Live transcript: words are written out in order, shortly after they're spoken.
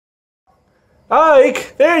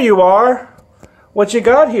Ike, there you are. What you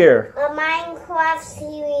got here? A Minecraft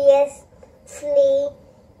series free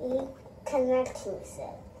connecting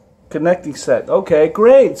set. Connecting set. Okay,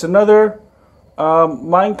 great. It's another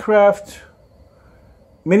Minecraft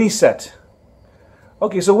mini set.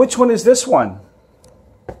 Okay, so which one is this one?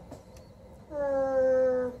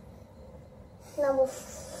 Number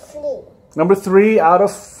 3. Number 3 out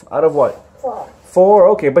of what? 4. 4.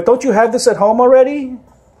 Okay, but don't you have this at home already?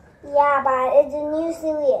 Yeah, but it's a new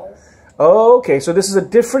series. Oh, okay, so this is a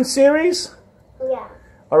different series? Yeah.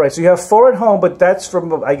 All right, so you have 4 at home, but that's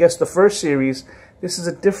from, I guess, the first series. This is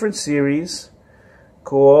a different series.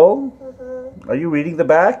 Cool. Are you reading the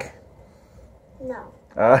back? No.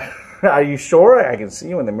 Are you sure? I can see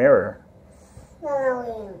you in the mirror.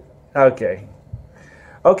 No. Okay.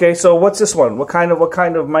 Okay, so what's this one? What kind of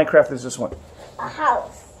Minecraft is this one? A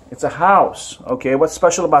house. It's a house. Okay, what's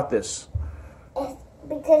special about this? It's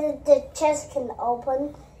because the chest can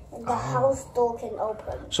open and the house door can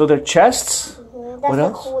open. So they're chests? That's what the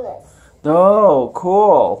else? coolest. Oh,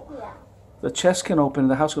 cool. Yeah. The chest can open,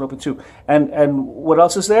 the house can open too. And what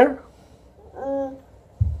else is there?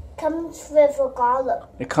 Comes with a golem.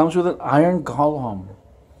 It comes with an iron golem.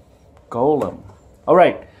 Golem. All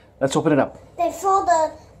right, let's open it up. They throw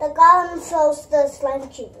the golem throws the slime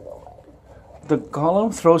cube away. The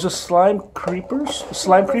golem throws the slime creepers? The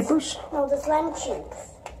slime creepers? No, the slime cubes.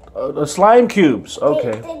 The slime cubes.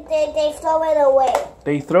 Okay. They throw it away.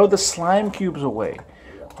 They throw the slime cubes away.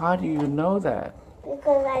 How do you know that?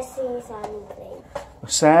 Because I see Sammy play.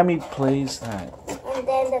 Sammy plays that. And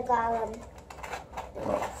then the golem.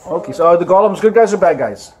 Okay, so are the golems good guys or bad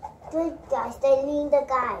guys? Good guys. They lead the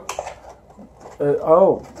guys.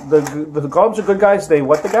 The golems are good guys. They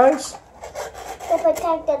what the guys? They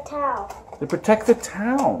protect the town. They protect the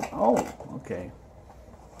town. Oh, okay.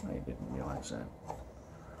 I didn't realize that.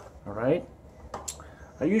 All right.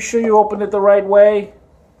 Are you sure you opened it the right way?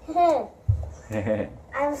 I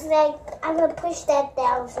was like, I'm gonna push that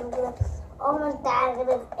down, so I'm gonna almost die, and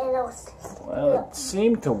it'll. Well, it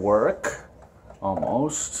seemed to work,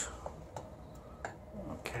 almost.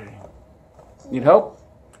 Okay. Need help?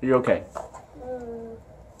 Are you okay?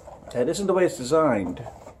 That isn't the way it's designed.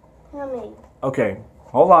 Mommy. Okay,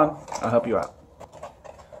 hold on. I'll help you out.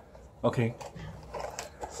 Okay.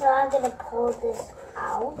 So I'm gonna pull this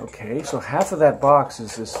out. Okay, so half of that box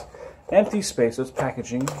is this empty space. That's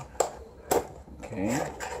packaging. Okay.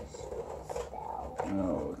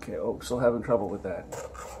 Oh, okay. Oh, still having trouble with that.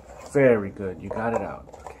 Very good. You got it out.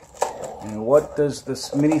 Okay. And what does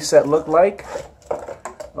this mini set look like?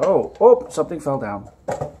 Oh, something fell down.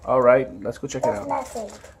 All right, let's go check it out. Nothing.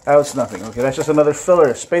 Oh, it's nothing. Okay, that's just another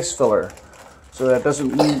filler, space filler, so that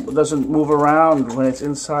doesn't move around when it's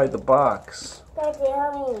inside the box. Daddy,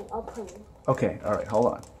 help me open. Okay, all right, hold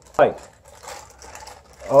on. Right.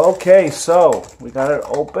 Okay, so we got it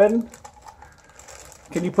open.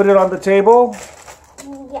 Can you put it on the table?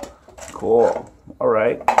 Yeah. Cool. All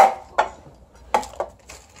right.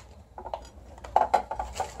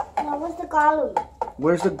 Now, where's the golem?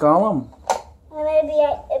 Where's the golem?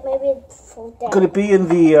 Maybe it fell down. Could it be in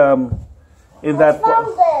the in that? I found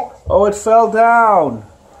it. Oh, it fell down.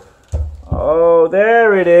 Oh,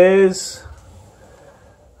 there it is.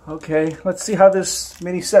 Okay, let's see how this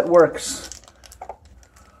mini set works.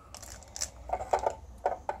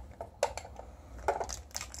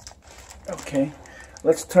 Okay,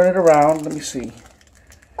 let's turn it around. Let me see.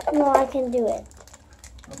 No, I can do it.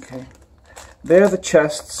 Okay, there are the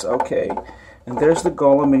chests. Okay, and there's the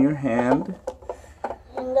golem in your hand.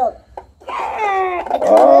 And look.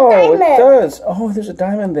 Oh, it does. Oh, there's a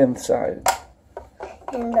diamond inside.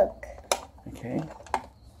 And look. Okay.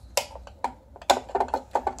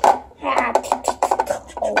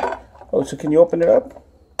 Oh, so can you open it up?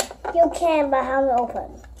 You can, but how to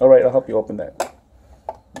open? All right, I'll help you open that.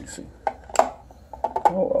 Let me see. Oh,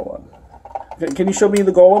 hold on. Can you show me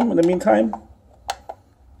the golem in the meantime?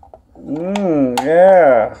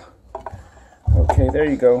 Yeah. Okay, there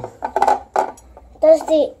you go. There's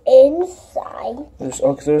the inside.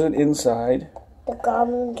 There's an inside. The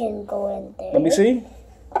golem can go in there. Let me see.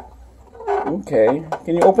 Okay.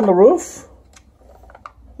 Can you open the roof?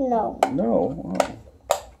 No. No.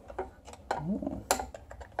 Oh.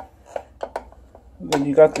 And then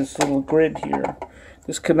you got this little grid here.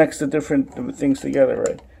 This connects the different things together,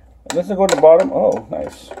 right? Let's go to the bottom. Oh,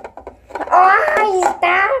 nice. Oh, he's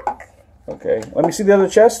back. Okay. Let me see the other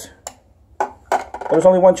chest. There's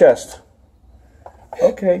only one chest.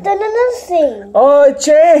 Okay. Then another thing. Oh, it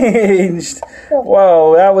changed.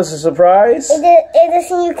 Whoa, that was a surprise. It's a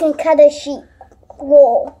thing you can cut a sheet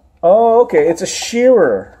wall. Oh, okay. It's a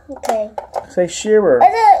shearer. Okay. Say shearer.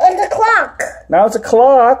 It's a clock. Now it's a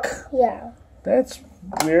clock. Yeah. That's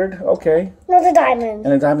weird. Okay. No, the diamond.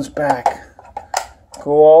 And the diamond's back.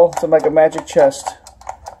 Cool. Something like a magic chest.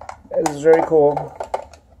 This is very cool.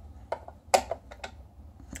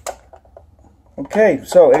 Okay,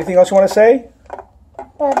 so anything else you want to say?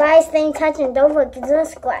 Bye-bye, stay in touch, and don't forget to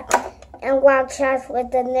subscribe. And watch us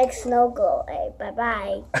with the next snow glow. Hey,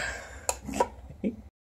 bye-bye.